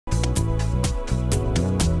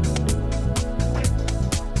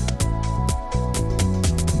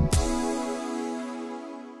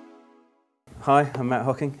Hi, I'm Matt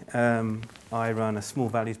Hocking. I run a small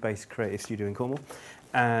values-based creative studio in Cornwall,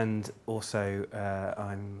 and also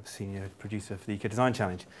I'm senior producer for the Eco Design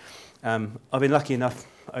Challenge. I've been lucky enough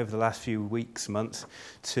over the last few weeks, months,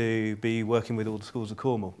 to be working with all the schools of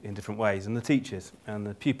Cornwall in different ways, and the teachers and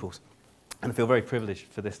the pupils. And I feel very privileged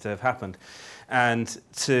for this to have happened, and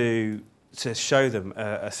to show them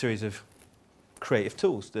a series of creative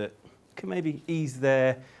tools that can maybe ease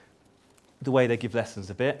the way they give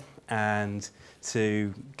lessons a bit, and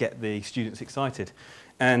to get the students excited.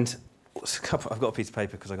 And I've got a piece of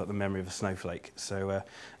paper because I got the memory of a snowflake. So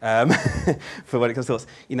for when it comes to thoughts,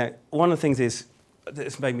 you know, one of the things is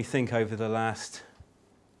that's made me think over the last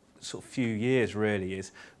sort of few years really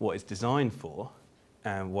is what it's designed for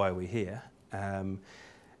and why we're here.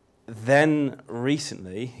 Then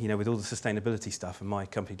recently, you know, with all the sustainability stuff, and my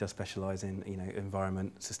company does specialise in, you know,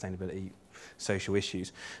 environment, sustainability, social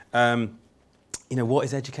issues. You know, what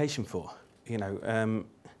is education for? You know,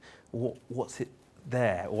 what's it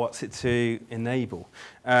there? What's it to enable?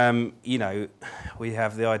 You know, we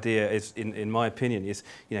have the idea, is, in my opinion, is,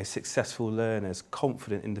 you know, successful learners,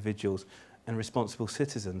 confident individuals, and responsible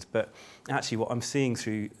citizens. But actually, what I'm seeing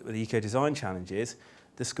through the Eco Design Challenge is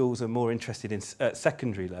the schools are more interested in at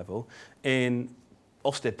secondary level in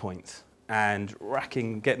Ofsted points, and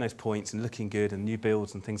getting those points and looking good and new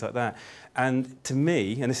builds and things like that. And to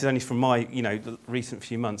me, and this is only from my, you know, recent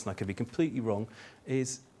few months, and I could be completely wrong,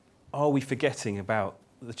 is are we forgetting about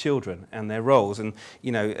the children and their roles? And,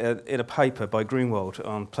 you know, in a paper by Greenwald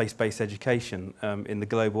on place-based education in the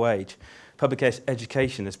global age, public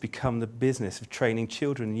education has become the business of training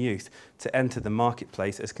children and youth to enter the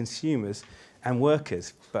marketplace as consumers and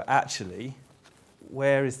workers. But actually,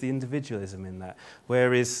 where is the individualism in that?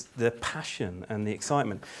 Where is the passion and the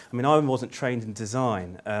excitement? I mean, I wasn't trained in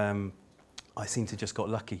design. I seem to just got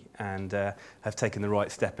lucky and have taken the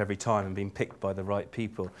right step every time and been picked by the right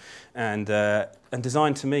people. And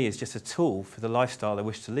design to me is just a tool for the lifestyle I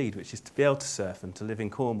wish to lead, which is to be able to surf and to live in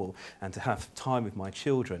Cornwall and to have time with my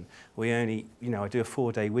children. We only, you know, I do a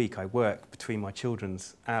 4-day week. I work between my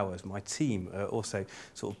children's hours. My team are also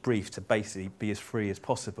sort of briefed to basically be as free as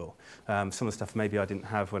possible. Some of the stuff maybe I didn't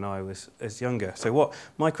have when I was as younger. So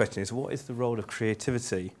my question is, what is the role of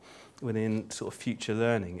creativity within sort of future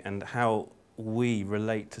learning, and how we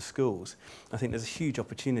relate to schools? I think there's a huge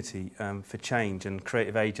opportunity for change and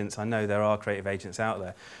creative agents. I know there are creative agents out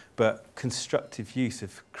there, but constructive use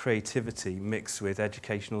of creativity mixed with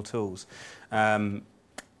educational tools.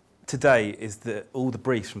 Today is all the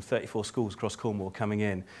briefs from 34 schools across Cornwall coming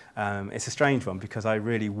in. It's a strange one because I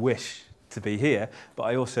really wish to be here, but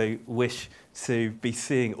I also wish to be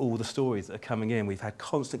seeing all the stories that are coming in. We've had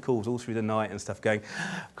constant calls all through the night and stuff going,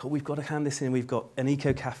 God, we've got to hand this in, we've got an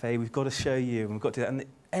eco cafe, we've got to show you, and we've got to, and the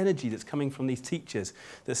energy that's coming from these teachers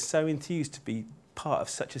that's so enthused to be part of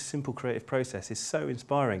such a simple creative process is so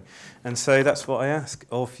inspiring. And so that's what I ask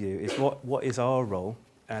of you, is what is our role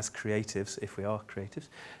as creatives, if we are creatives,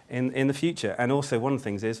 in the future? And also one of the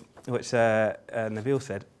things is, which Nabil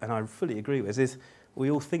said, and I fully agree with, is we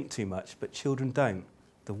all think too much, but children don't.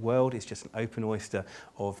 The world is just an open oyster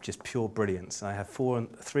of just pure brilliance. I have 3 and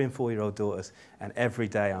 4-year-old daughters, and every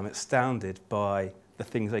day I'm astounded by the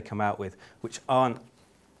things they come out with, which aren't,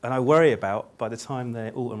 and I worry about by the time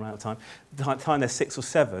they're all around the time they're 6 or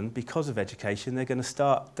 7, because of education, they're going to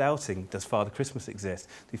start doubting, does Father Christmas exist?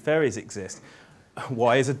 Do fairies exist?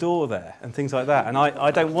 Why is a door there? And things like that. And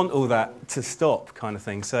I don't want all that to stop, kind of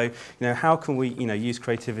thing. So, you know, how can we, you know, use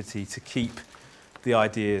creativity to keep the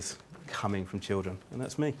ideas coming from children? And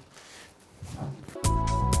that's me.